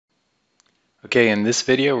Okay, in this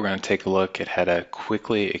video, we're going to take a look at how to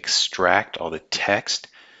quickly extract all the text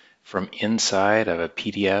from inside of a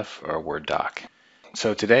PDF or a Word doc.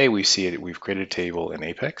 So today we see that we've created a table in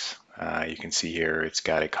Apex. You can see here it's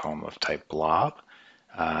got a column of type BLOB,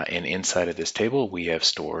 and inside of this table we have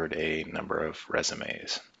stored a number of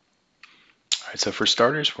resumes. All right, so for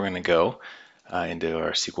starters, we're going to go into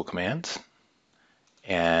our SQL commands,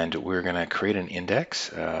 and we're going to create an index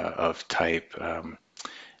of type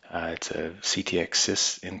it's a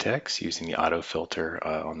CTXSYS index using the auto filter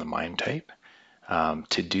on the MIME type.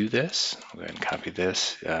 To do this, I'll go ahead and copy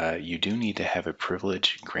this. You do need to have a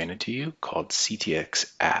privilege granted to you called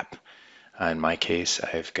CTXApp. In my case,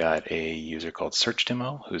 I've got a user called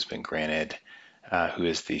SearchDemo who's been granted, who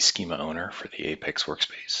is the schema owner for the Apex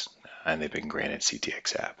workspace, and they've been granted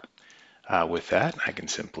CTXApp. With that, I can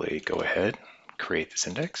simply go ahead, create this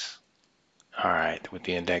index. All right, with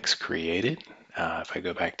the index created, if I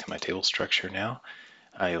go back to my table structure now,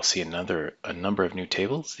 you'll see a number of new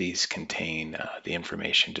tables. These contain the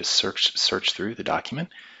information to search through the document.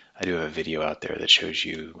 I do have a video out there that shows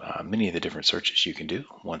you many of the different searches you can do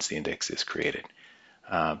once the index is created.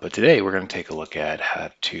 But today we're going to take a look at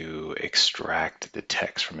how to extract the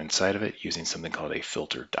text from inside of it using something called a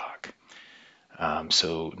filter doc.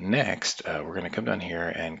 So next, we're going to come down here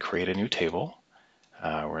and create a new table.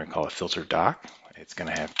 We're going to call it filter doc. It's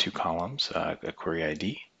going to have two columns, a query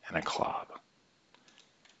ID and a CLOB.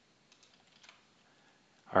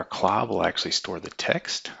 Our CLOB will actually store the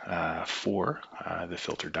text for the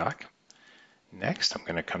filter doc. Next, I'm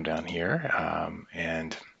going to come down here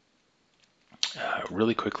and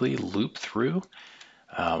really quickly loop through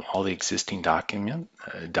all the existing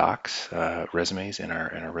resumes in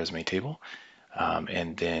our resume table,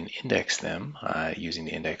 and then index them using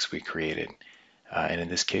the index we created. And in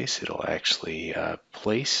this case, it'll actually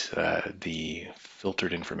place the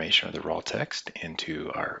filtered information or the raw text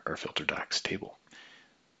into our filter docs table.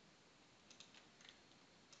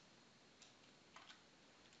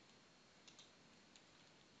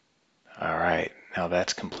 All right, now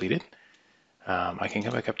that's completed. I can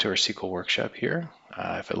come back up to our SQL workshop here.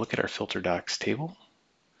 If I look at our filter docs table,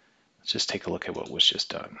 let's just take a look at what was just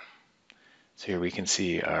done. So here we can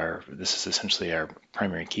see this is essentially our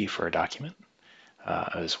primary key for our document,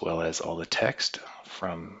 as well as all the text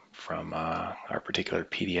from our particular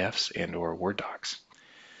PDFs and or Word docs.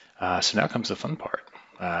 So now comes the fun part.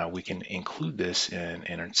 We can include this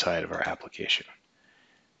inside of our application.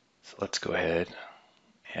 So let's go ahead,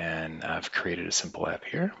 and I've created a simple app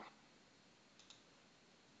here.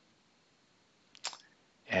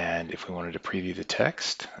 And if we wanted to preview the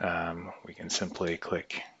text, we can simply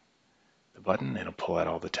click the button and it'll pull out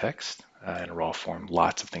all the text in a raw form.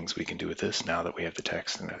 Lots of things we can do with this now that we have the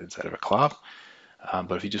text inside of a CLOB.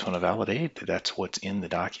 But if you just want to validate that that's what's in the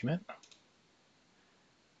document,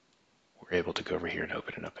 we're able to go over here and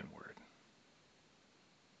open it up in Word.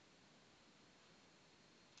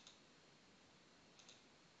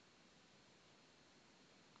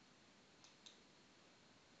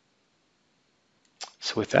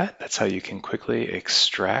 So with that, that's how you can quickly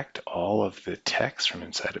extract all of the text from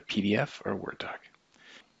inside a PDF or Word doc.